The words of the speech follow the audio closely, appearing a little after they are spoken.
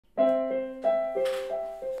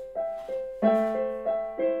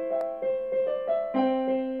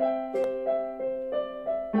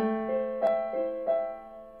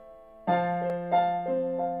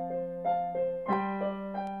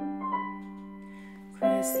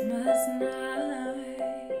Christmas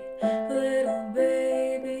night, little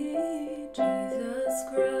baby Jesus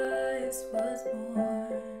Christ was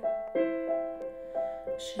born.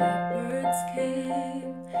 Shepherds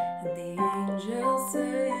came and the angels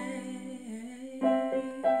sang.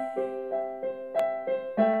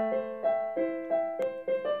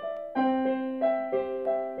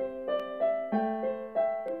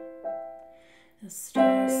 The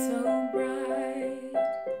stars so bright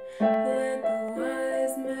led the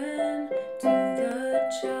wise men to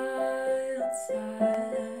the child's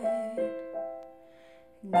side.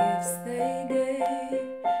 Gifts they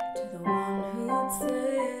gave to the one who'd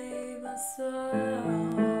save us all,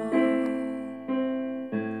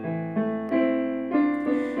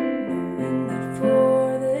 knowing that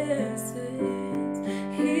for their sins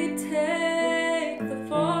he'd take the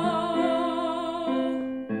fall.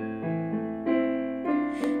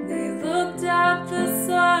 They looked at the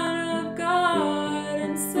Son of God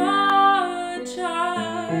and saw a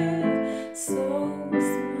child so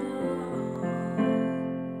small.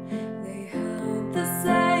 They held the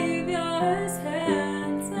Savior's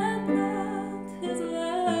hands and felt his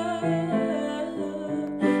love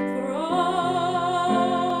for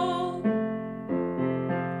all.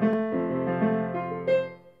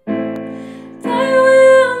 Thy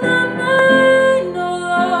will not mine, O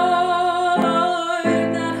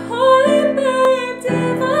Lord, that holy babe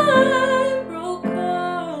divine broke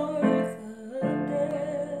cords of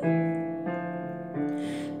death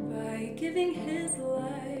by giving his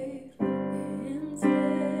life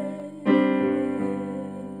instead.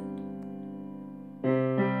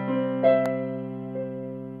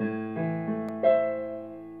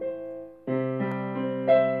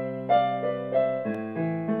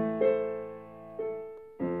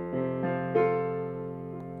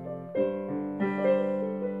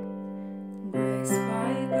 Grace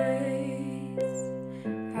by grace,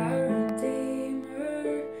 our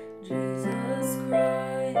Redeemer, Jesus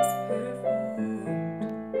Christ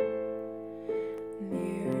performed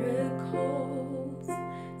miracles,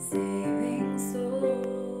 saving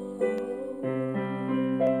souls.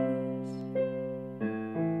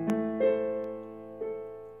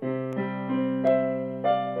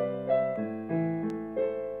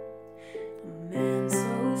 A man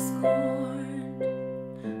so scorned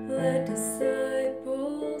led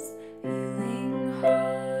disciples, healing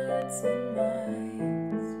hearts and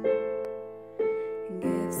minds.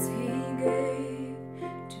 Gifts he gave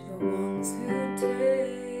to the ones who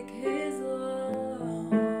take his law,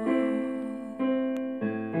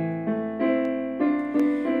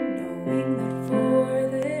 knowing that for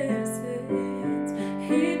their sins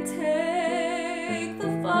he'd take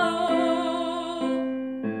the fall.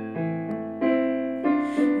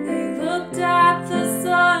 They looked at the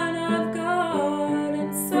Son of God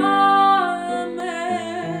and saw a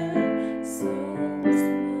man so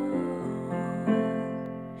small.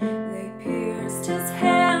 They pierced his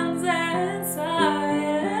hands and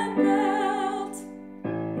side and felt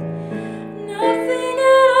nothing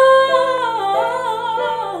at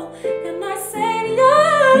all, and my Savior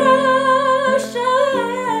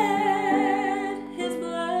shed his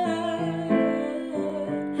blood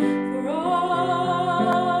for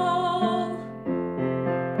all.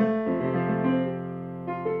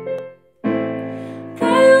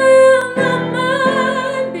 Thy will not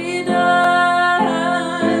mine be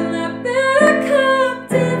done, that bitter cup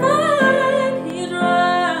divine he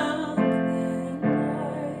drank and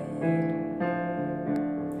died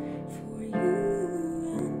for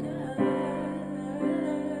you and I.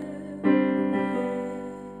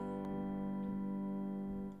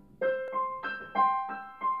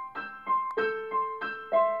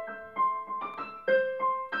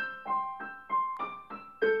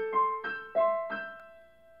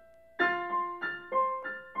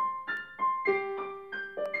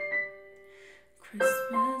 Christmas